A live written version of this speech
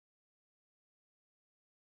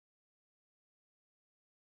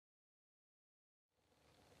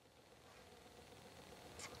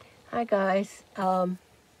Hi guys, I want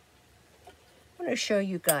to show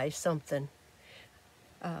you guys something.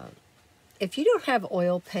 If you don't have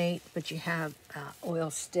oil paint, but you have oil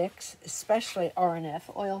sticks, especially R&F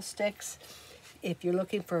oil sticks, if you're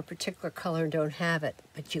looking for a particular color and don't have it,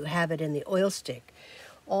 but you have it in the oil stick,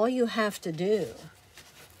 all you have to do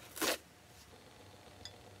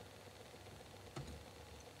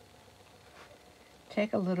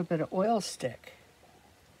take a little bit of oil stick.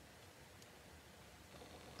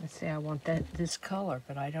 Let's say I want this color,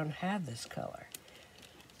 but I don't have this color.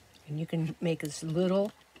 And you can make as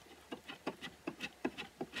little.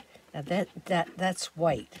 Now that's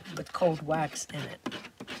white with cold wax in it.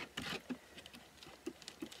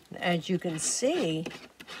 As you can see,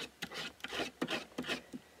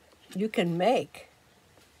 you can make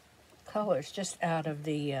colors just out of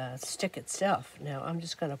the stick itself. Now I'm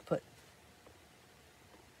just going to put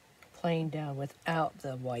plain down without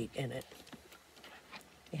the white in it.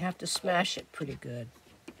 You have to smash it pretty good.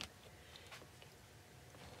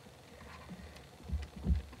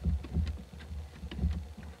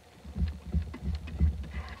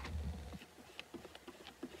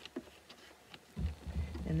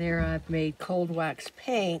 And there I've made cold wax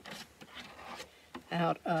paint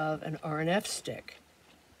out of an R&F stick.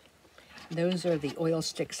 Those are the oil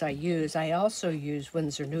sticks I use. I also use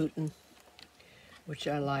Winsor Newton, which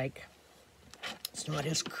I like. It's not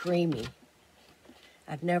as creamy.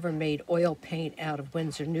 I've never made oil paint out of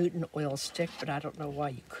Winsor Newton oil stick, but I don't know why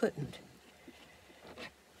you couldn't.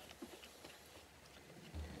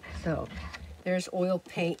 So there's oil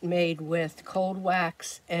paint made with cold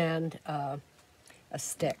wax and a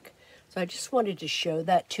stick. So I just wanted to show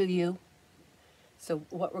that to you. So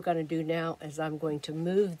what we're going to do now is I'm going to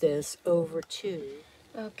move this over to,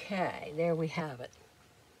 okay, there we have it.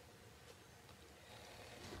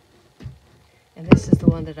 And this is the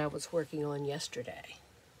one that I was working on yesterday.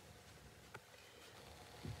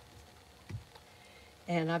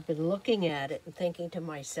 And I've been looking at it and thinking to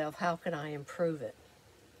myself, how can I improve it?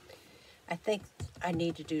 I think I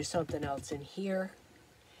need to do something else in here.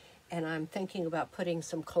 And I'm thinking about putting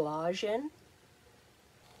some collage in.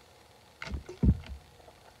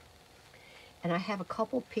 And I have a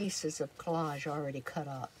couple pieces of collage already cut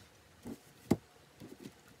up.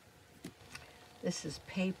 This is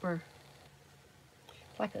paper,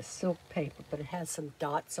 like a silk paper, but it has some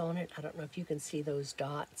dots on it. I don't know if you can see those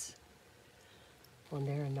dots on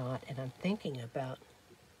there or not. And I'm thinking about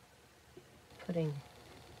putting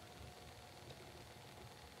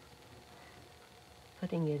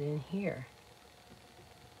it in here.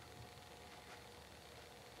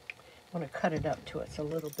 I want to cut it up to it's a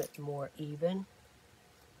little bit more even.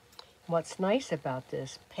 What's nice about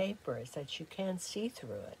this paper is that you can see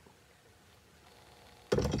through it.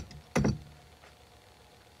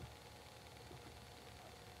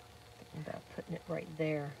 About putting it right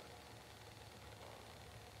there.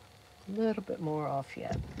 A little bit more off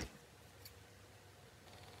yet.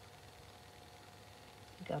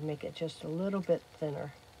 Gotta make it just a little bit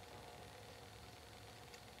thinner.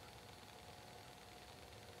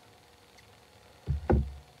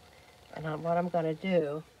 And what I'm gonna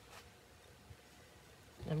do,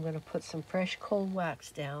 I'm gonna put some fresh cold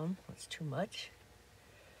wax down. That's too much.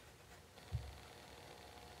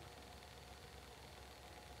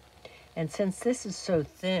 And since this is so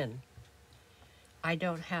thin, I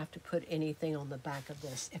don't have to put anything on the back of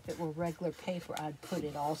this. If it were regular paper, I'd put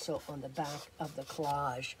it also on the back of the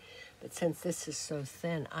collage. But since this is so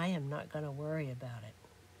thin, I am not going to worry about it.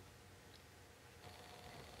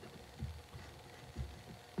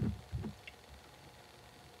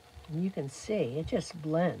 And you can see, it just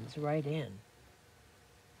blends right in.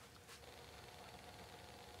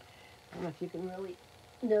 I don't know if you can really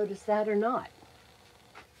notice that or not.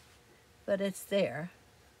 But it's there.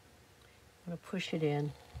 I'm going to push it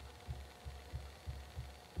in.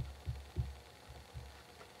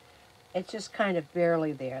 It's just kind of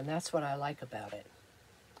barely there, and that's what I like about it.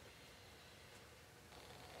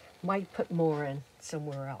 Might put more in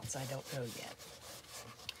somewhere else, I don't know yet.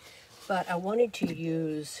 But I wanted to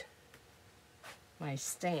use my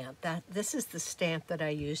stamp. This is the stamp that I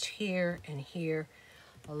used here and here,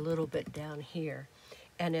 a little bit down here.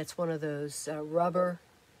 And it's one of those rubber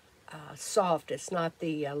soft. It's not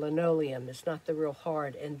the linoleum. It's not the real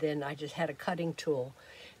hard. And then I just had a cutting tool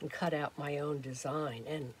and cut out my own design.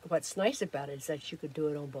 And what's nice about it is that you could do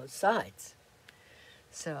it on both sides.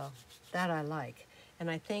 So that I like. And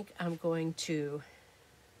I think I'm going to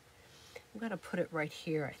put it right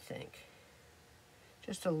here, I think.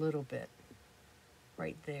 Just a little bit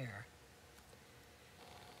right there.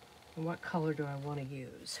 And what color do I want to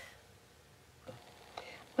use? I'm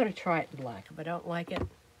going to try it in black. If I don't like it,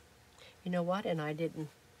 You know what? And I didn't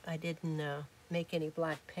make any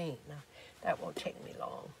black paint. Now, that won't take me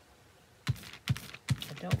long.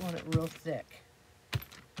 I don't want it real thick.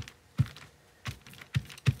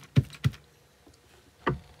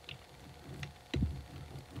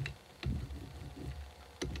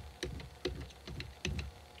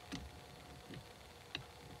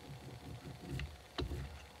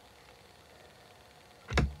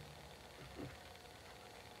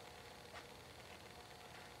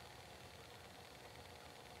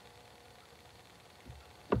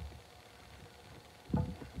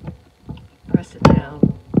 Press it down.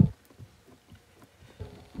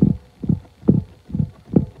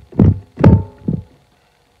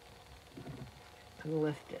 And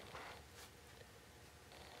lift it.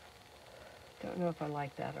 Don't know if I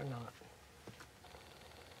like that or not.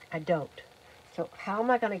 I don't. So how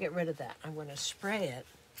am I going to get rid of that? I'm going to spray it.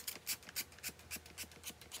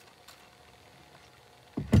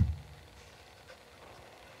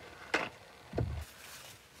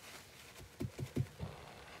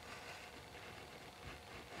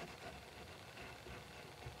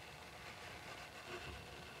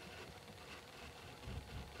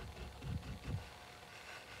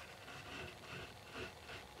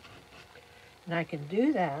 And I can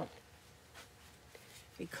do that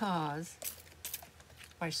because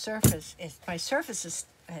my surface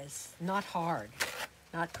is not hard,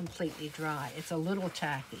 not completely dry. It's a little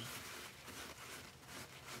tacky.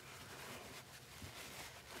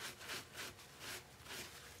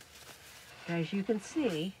 As you can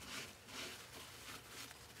see,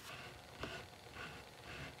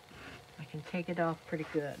 I can take it off pretty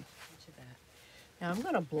good. Now I'm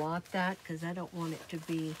going to blot that because I don't want it to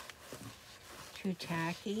be too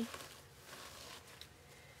tacky.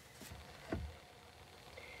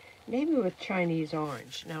 Maybe with Chinese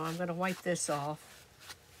orange. Now I'm going to wipe this off.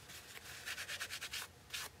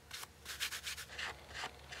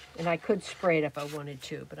 And I could spray it if I wanted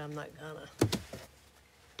to, but I'm not gonna.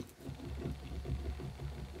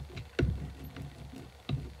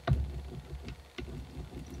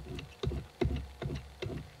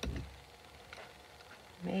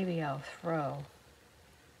 Maybe I'll throw.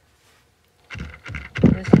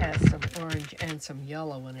 This has some orange and some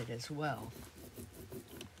yellow in it as well.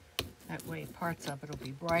 That way parts of it will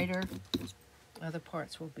be brighter, other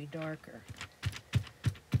parts will be darker.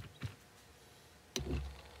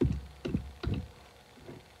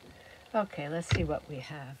 Okay, let's see what we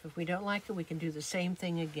have. If we don't like it, we can do the same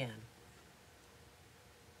thing again.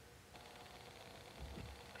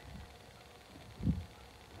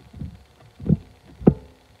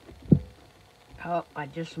 Oh, I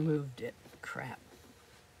just moved it. Crap.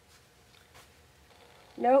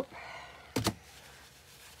 Nope.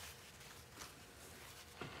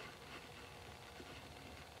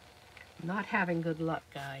 Not having good luck,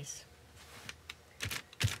 guys.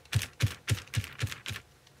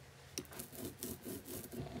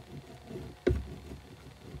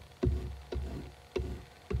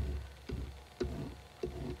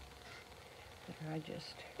 I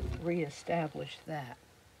just reestablished that.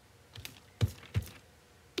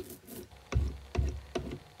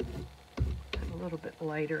 Put a little bit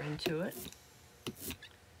lighter into it.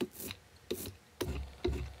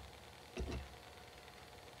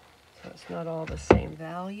 So it's not all the same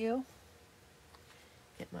value.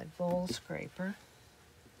 Get my bowl scraper.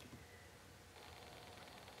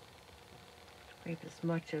 Scrape as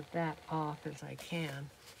much of that off as I can.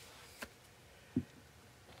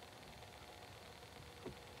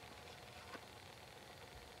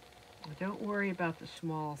 Don't worry about the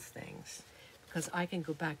small things, because I can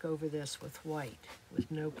go back over this with white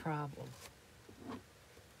with no problem.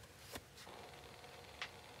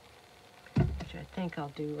 Which I think I'll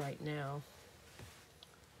do right now.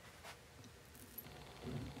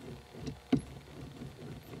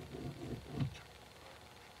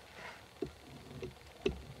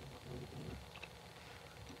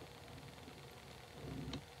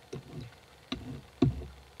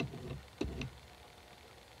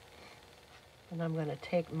 And I'm going to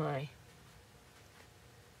take my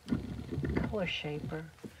color shaper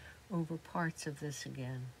over parts of this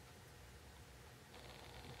again.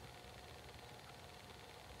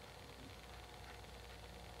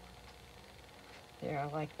 There, I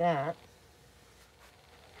like that.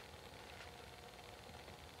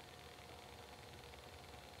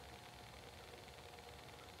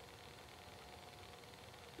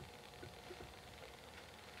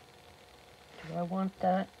 Do I want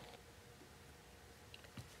that?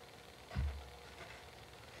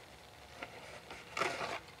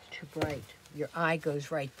 Bright. Your eye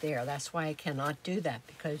goes right there. That's why I cannot do that,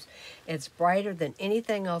 because it's brighter than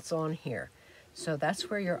anything else on here. So that's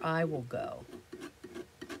where your eye will go.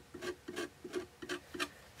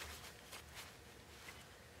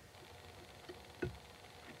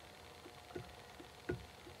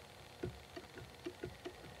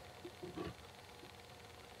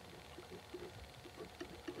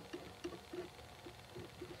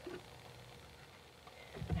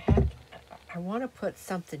 I want to put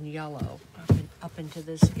something yellow up into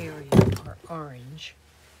this area, or orange.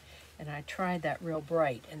 And I tried that real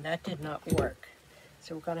bright, and that did not work.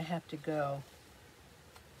 So we're going to have to go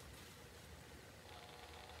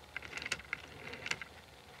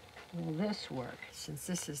will this work, since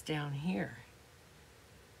this is down here?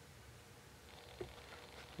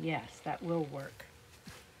 Yes, that will work.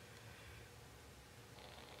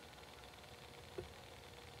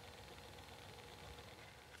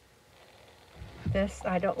 This,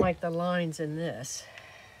 I don't like the lines in this.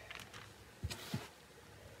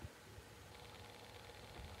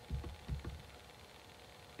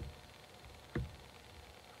 See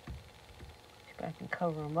if I can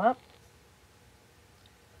cover them up.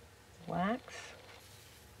 Wax.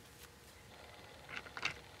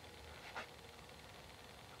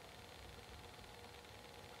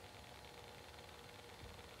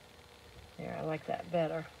 There, I like that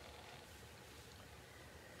better.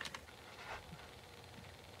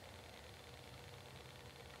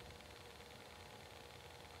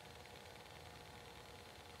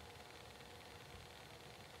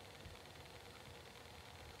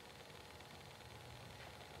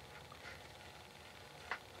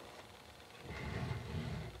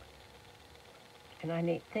 And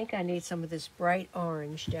I think I need some of this bright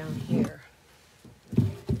orange down here.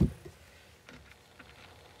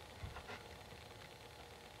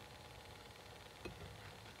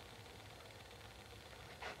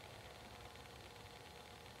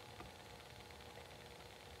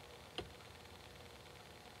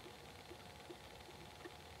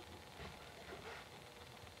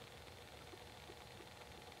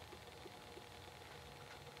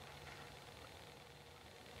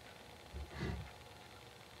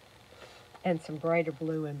 And some brighter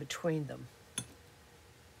blue in between them.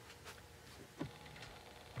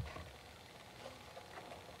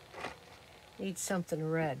 Need something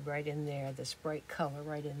red right in there, this bright color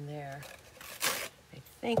right in there. I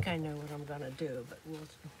think I know what I'm gonna do, but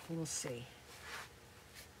we'll see.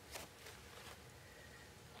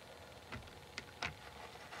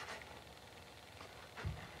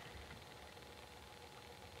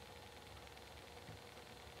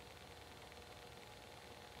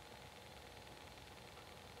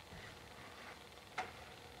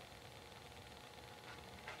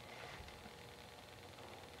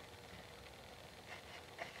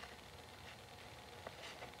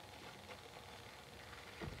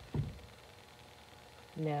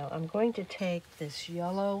 Now I'm going to take this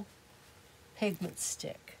yellow pigment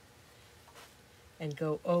stick and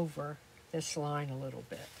go over this line a little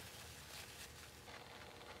bit.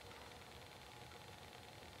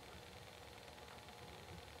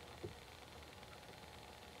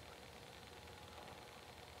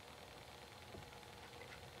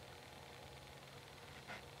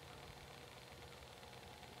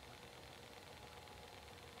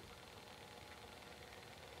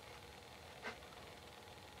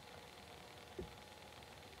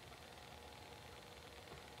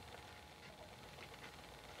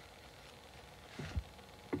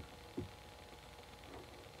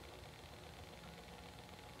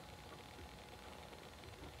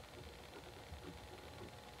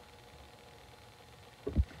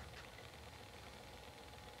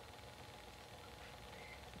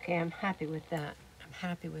 Okay, I'm happy with that. I'm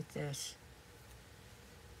happy with this.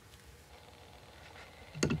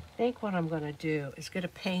 I think what I'm going to do is get a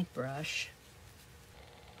paintbrush,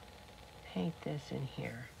 paint this in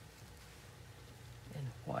here in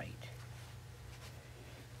white.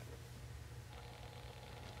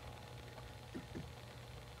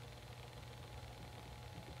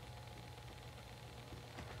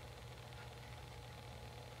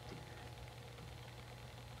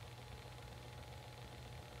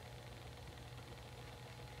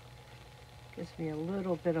 Gives me a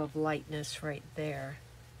little bit of lightness right there.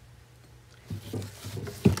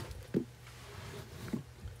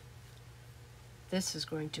 This is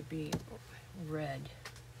going to be red.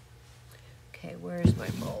 Okay, where's my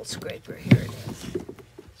mold scraper? Here it is.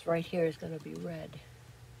 This right here is going to be red.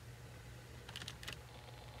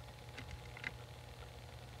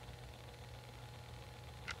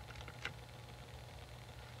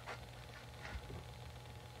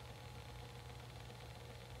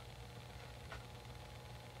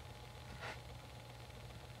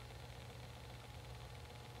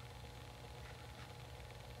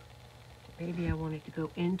 Maybe I wanted to go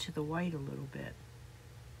into the white a little bit.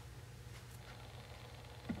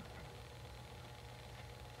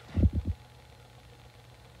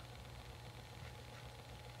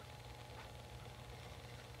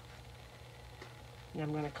 And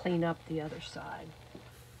I'm going to clean up the other side.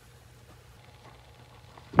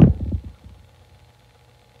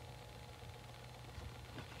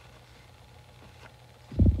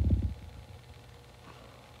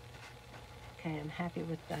 Okay, I'm happy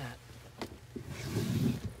with that.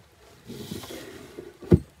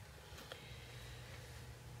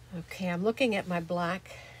 Okay, I'm looking at my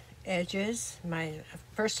black edges.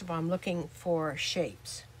 First of all, I'm looking for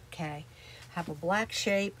shapes. Okay, I have a black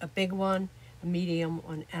shape, a big one, a medium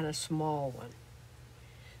one, and a small one.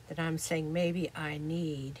 Then I'm saying maybe I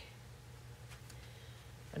need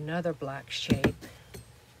another black shape.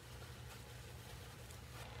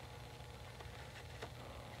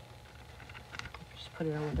 Just put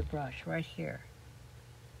it on with the brush right here.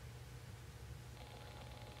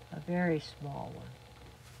 A very small one.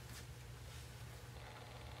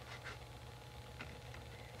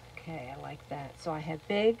 Okay, I like that. So I have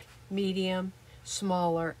big, medium,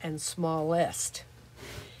 smaller, and smallest.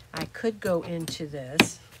 I could go into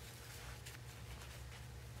this.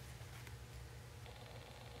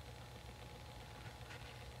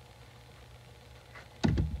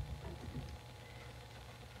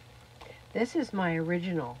 This is my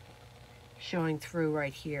original showing through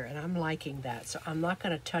right here, and I'm liking that, so I'm not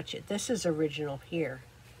going to touch it. This is original here.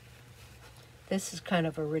 This is kind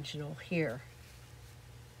of original here.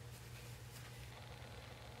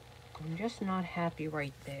 I'm just not happy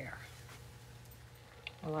right there.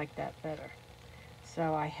 I like that better.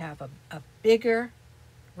 So I have a bigger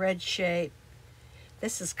red shape.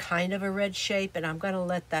 This is kind of a red shape, and I'm going to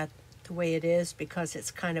let that the way it is because it's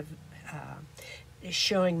kind of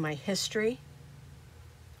showing my history.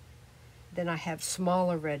 Then I have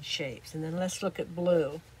smaller red shapes. And then let's look at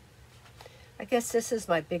blue. I guess this is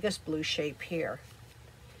my biggest blue shape here.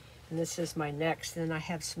 And this is my next. And then I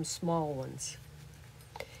have some small ones.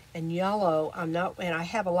 And yellow, and I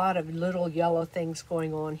have a lot of little yellow things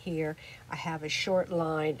going on here. I have a short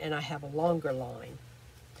line and I have a longer line.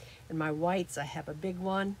 And my whites, I have a big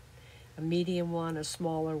one, a medium one, a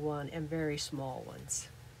smaller one, and very small ones.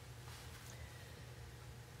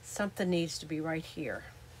 Something needs to be right here.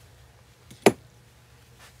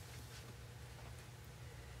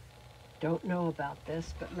 Don't know about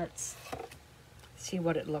this, but let's see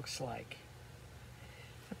what it looks like.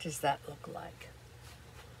 What does that look like?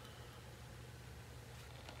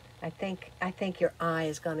 I think your eye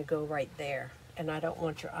is going to go right there, and I don't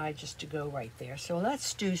want your eye just to go right there. So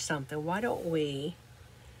let's do something. Why don't we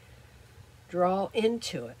draw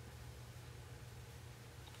into it?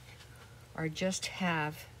 Or just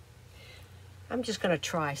have, I'm just going to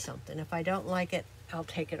try something. If I don't like it, I'll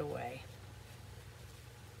take it away.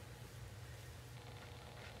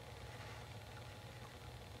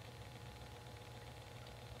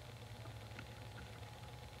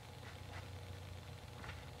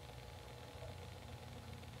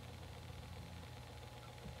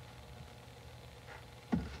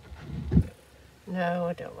 No,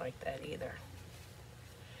 I don't like that either.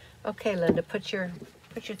 Okay, Linda, put your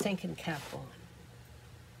thinking cap on.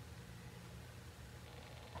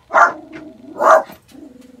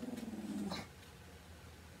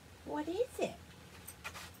 What is it?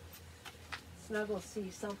 Snuggle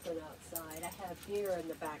sees something outside. I have deer in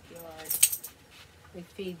the backyard. We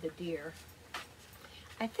feed the deer.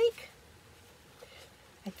 I think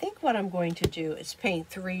what I'm going to do is paint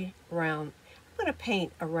I'm going to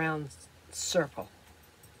paint a round circle.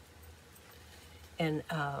 And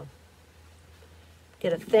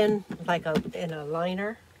get a thin, in a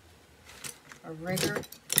liner, a rigger.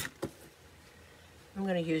 I'm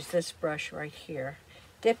going to use this brush right here.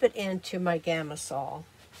 Dip it into my Gamasol.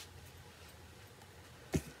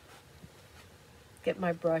 Get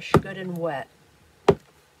my brush good and wet.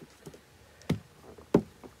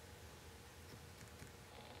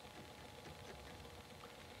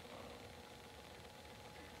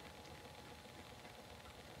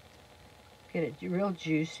 Get it real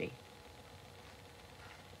juicy.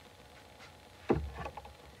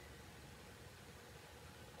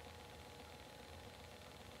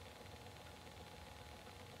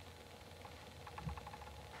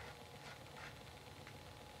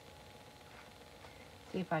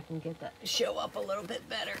 See if I can get that to show up a little bit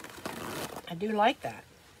better. I do like that.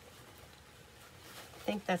 I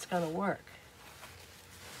think that's going to work.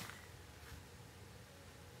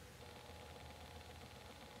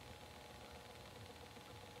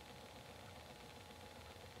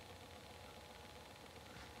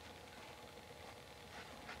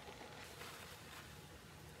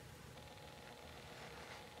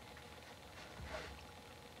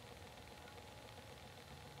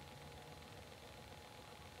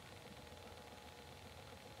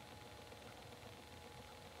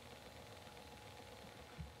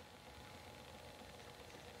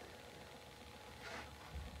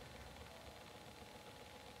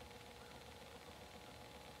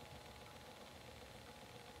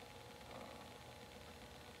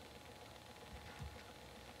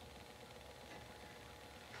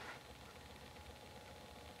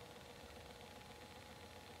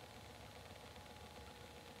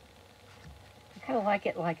 kind of like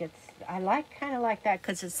it like it's, I like kind of like that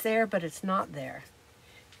because it's there, but it's not there.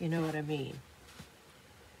 You know what I mean?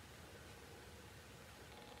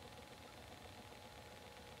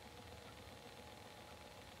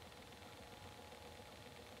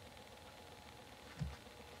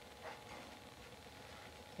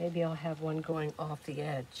 Maybe I'll have one going off the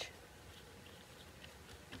edge.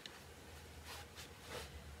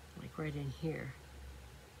 Like right in here.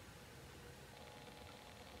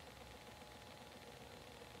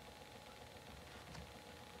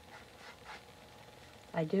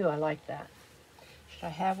 I do, I like that. Should I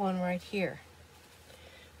have one right here?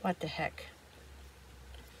 What the heck?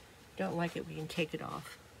 Don't like it, we can take it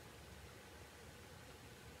off.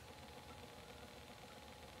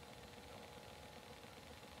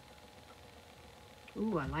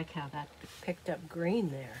 Ooh, I like how that picked up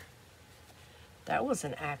green there. That was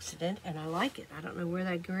an accident, and I like it. I don't know where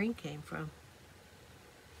that green came from.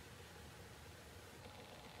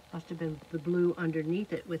 Must have been the blue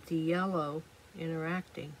underneath it with the yellow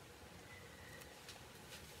interacting.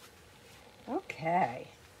 Okay.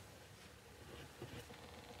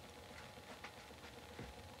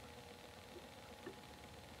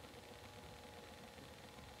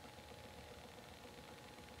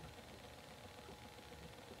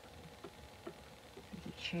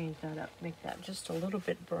 Change that up, make that just a little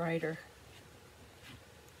bit brighter.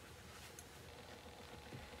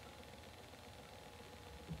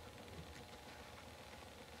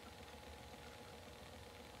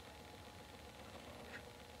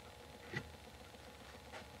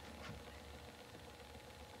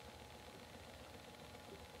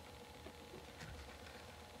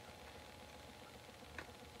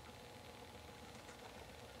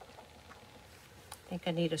 I think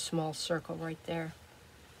I need a small circle right there.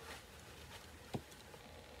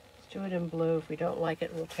 Let's do it in blue. If we don't like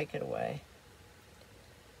it, we'll take it away.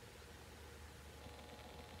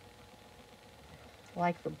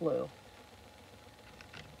 Like the blue.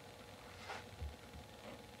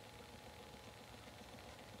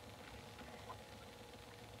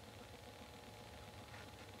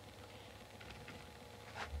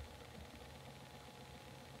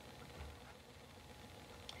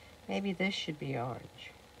 Maybe this should be orange.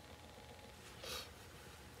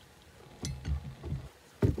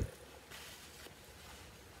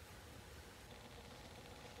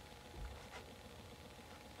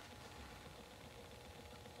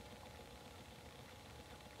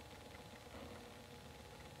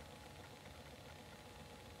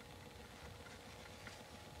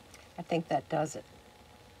 I think that does it.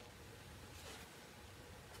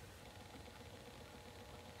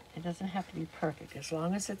 It doesn't have to be perfect, as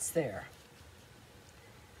long as it's there.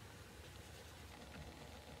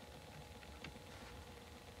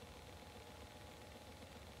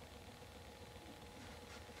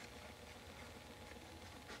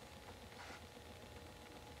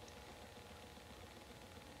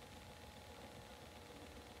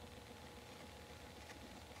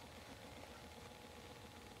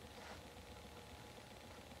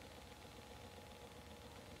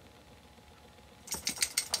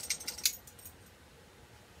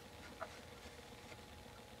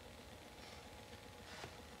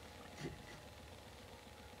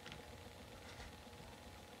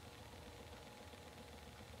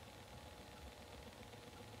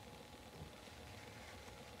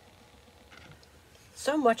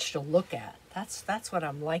 So much to look at. That's what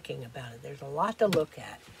I'm liking about it. There's a lot to look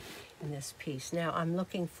at in this piece. Now I'm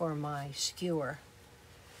looking for my skewer.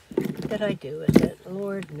 What did I do with it?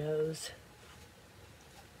 Lord knows.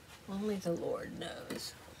 Only the Lord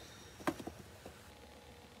knows.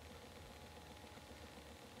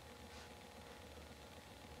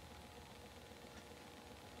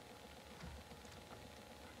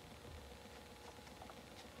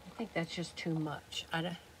 I think that's just too much. I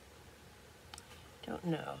don't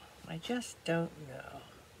know. I just don't know.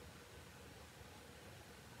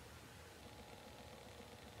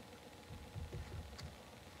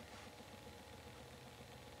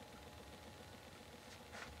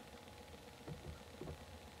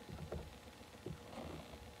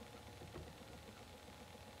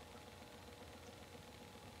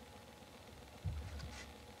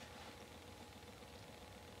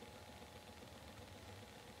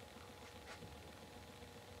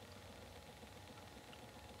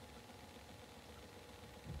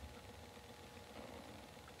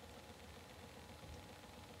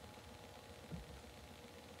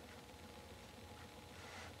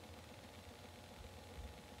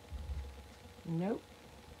 Nope.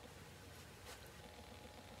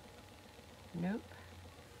 Nope.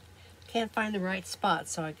 Can't find the right spot,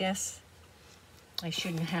 so I guess I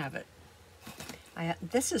shouldn't have it.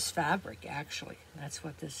 This is fabric, actually. That's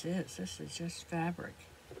what this is. This is just fabric.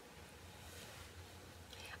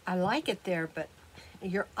 I like it there, but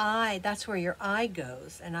your eye, that's where your eye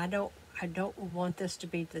goes, and I don't want this to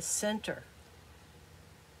be the center.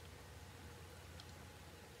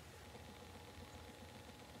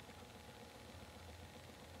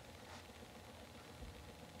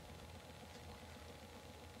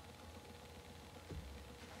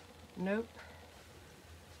 Nope.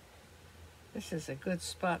 This is a good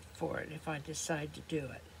spot for it if I decide to do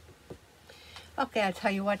it. Okay, I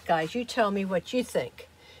tell you what, guys, you tell me what you think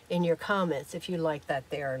in your comments if you like that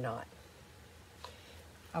there or not.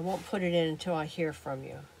 I won't put it in until I hear from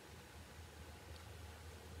you.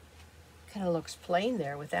 Kind of looks plain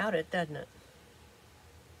there without it, doesn't it?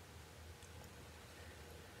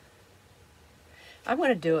 I'm going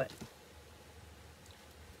to do it.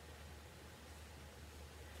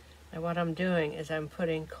 And what I'm doing is I'm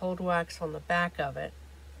putting cold wax on the back of it.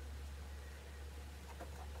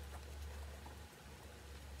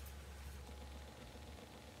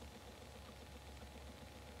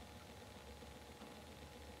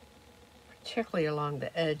 Particularly along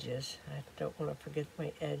the edges. I don't want to forget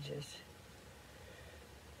my edges.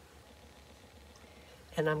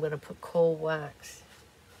 And I'm going to put cold wax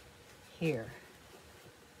here.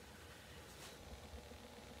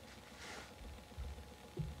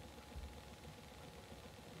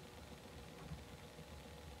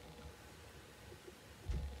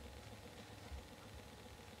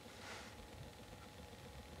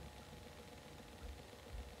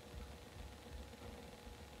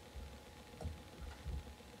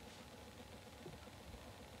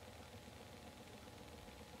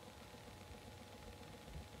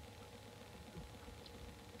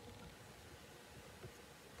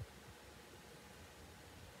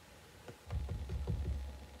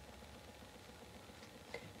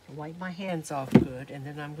 Wipe my hands off good, and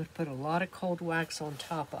then I'm going to put a lot of cold wax on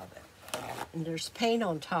top of it. And there's paint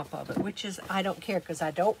on top of it, which is, I don't care because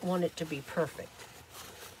I don't want it to be perfect.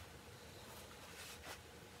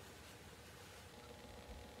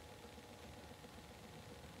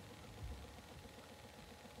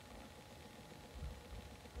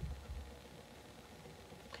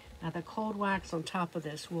 Now the cold wax on top of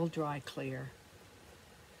this will dry clear.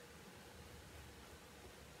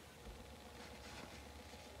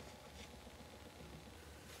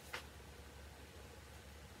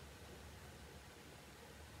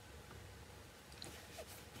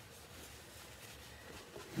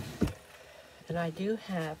 And I do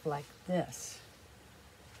have like this.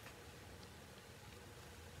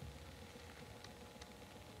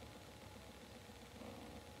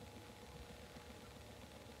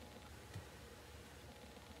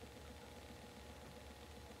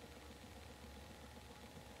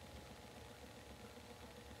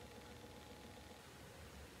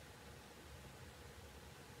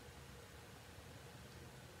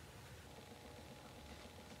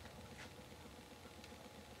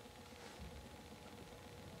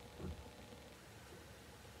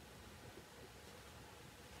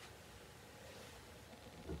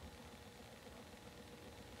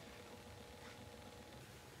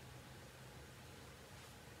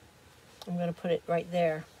 I'm going to put it right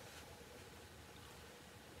there.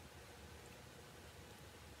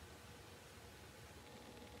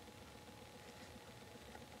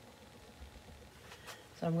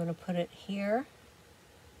 So I'm going to put it here.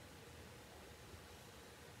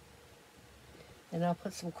 And I'll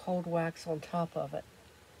put some cold wax on top of it.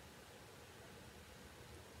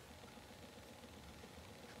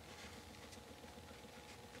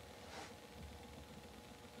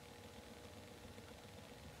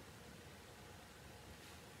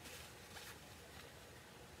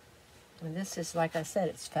 And this is, like I said,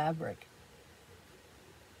 it's fabric.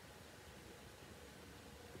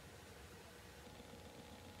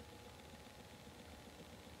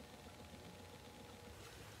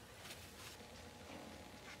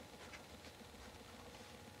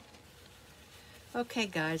 Okay,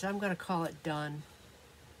 guys, I'm going to call it done.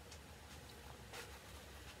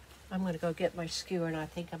 I'm going to go get my skewer, and I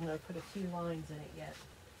think I'm going to put a few lines in it yet.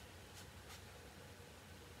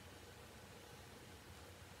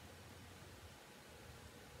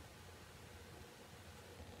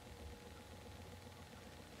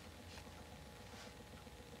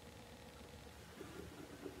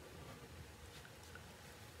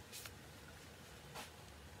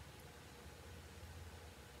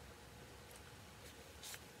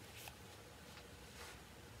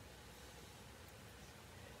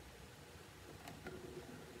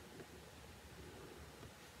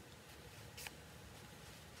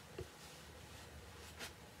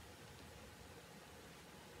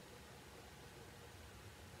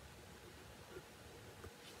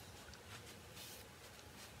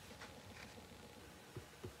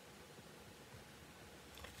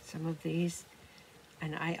 some of these.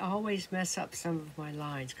 And I always mess up some of my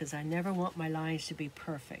lines because I never want my lines to be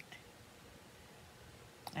perfect.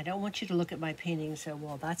 I don't want you to look at my painting and say,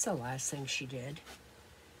 well, that's the last thing she did.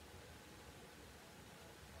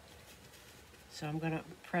 So I'm going to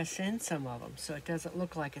press in some of them so it doesn't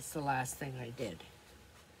look like it's the last thing I did.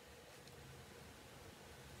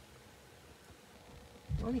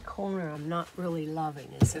 The only corner I'm not really loving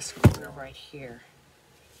is this corner right here.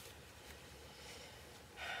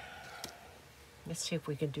 Let's see if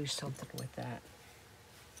we can do something with that.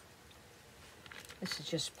 This is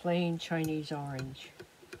just plain Chinese orange.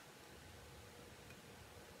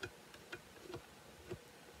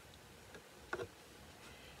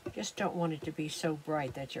 Just don't want it to be so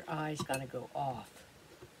bright that your eye's gonna go off.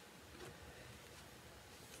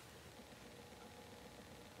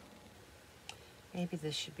 Maybe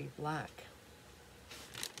this should be black.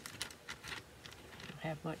 I don't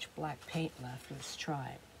have much black paint left. Let's try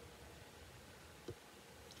it.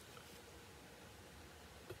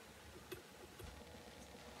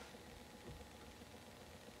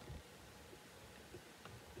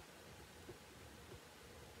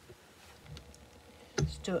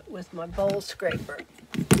 Let's do it with my bowl scraper.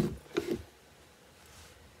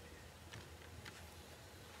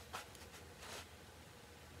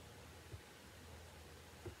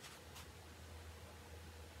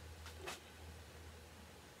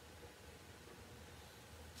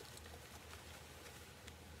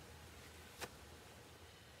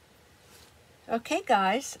 Okay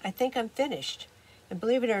guys, I think I'm finished. And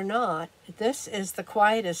believe it or not, this is the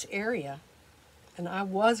quietest area. And I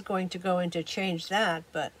was going to go in to change that,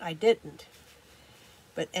 but I didn't.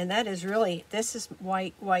 And that is really, this is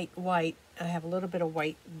white, white, white. I have a little bit of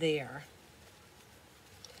white there.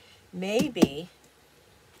 Maybe,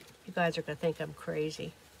 you guys are gonna think I'm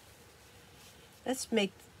crazy. Let's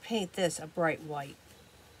paint this a bright white.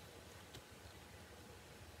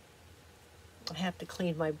 I have to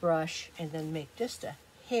clean my brush and then make just a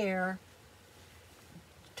hair,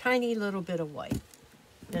 tiny little bit of white.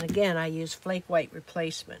 And again, I use flake white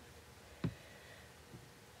replacement.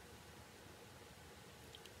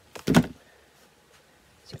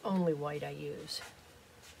 It's the only white I use.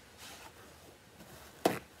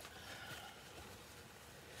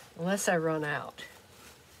 Unless I run out.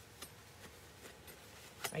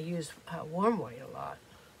 I use warm white a lot.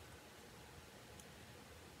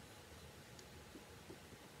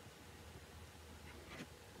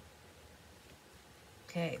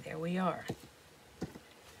 Okay, there we are.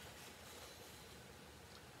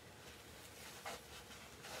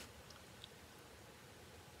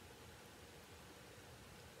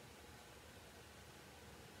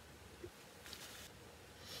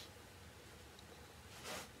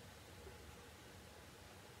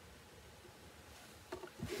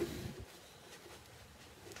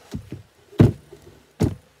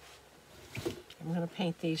 I'm going to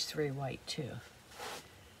paint these three white too.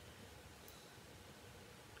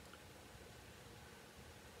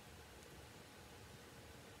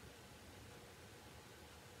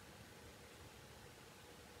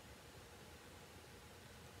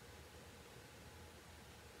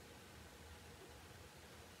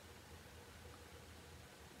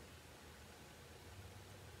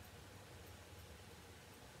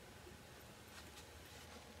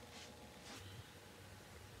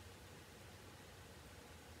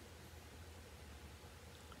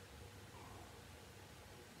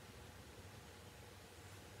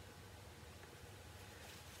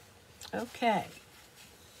 Okay.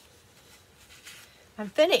 I'm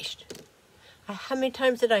finished. How many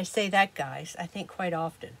times did I say that, guys? I think quite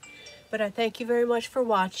often. But I thank you very much for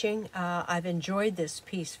watching. I've enjoyed this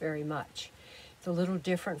piece very much. It's a little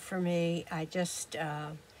different for me. I just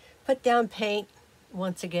put down paint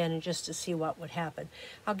once again and just to see what would happen.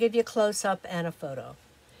 I'll give you a close-up and a photo.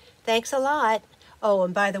 Thanks a lot. Oh,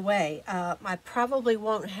 and by the way, I probably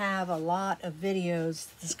won't have a lot of videos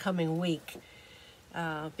this coming week.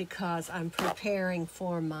 Because I'm preparing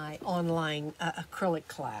for my online acrylic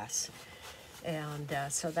class. And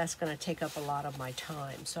so that's going to take up a lot of my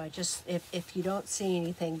time. So I just, if you don't see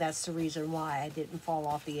anything, that's the reason why I didn't fall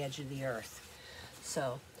off the edge of the earth.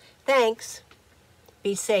 So, thanks.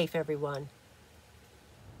 Be safe, everyone.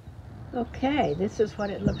 Okay, this is what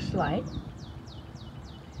it looks like.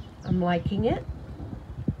 I'm liking it.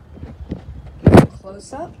 Give it a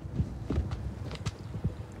close-up.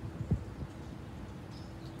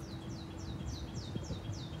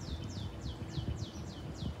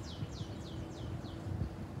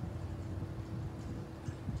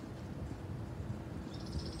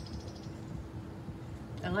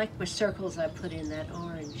 I like the circles I put in that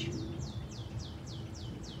orange.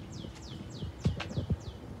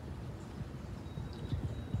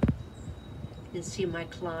 can see my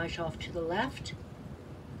collage off to the left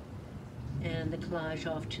and the collage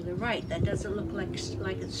off to the right. That doesn't look like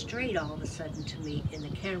it's straight all of a sudden to me in the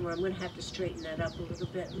camera. I'm going to have to straighten that up a little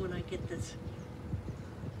bit when I get this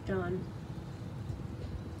done.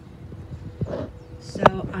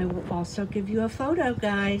 So I will also give you a photo,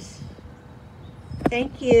 guys.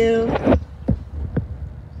 Thank you.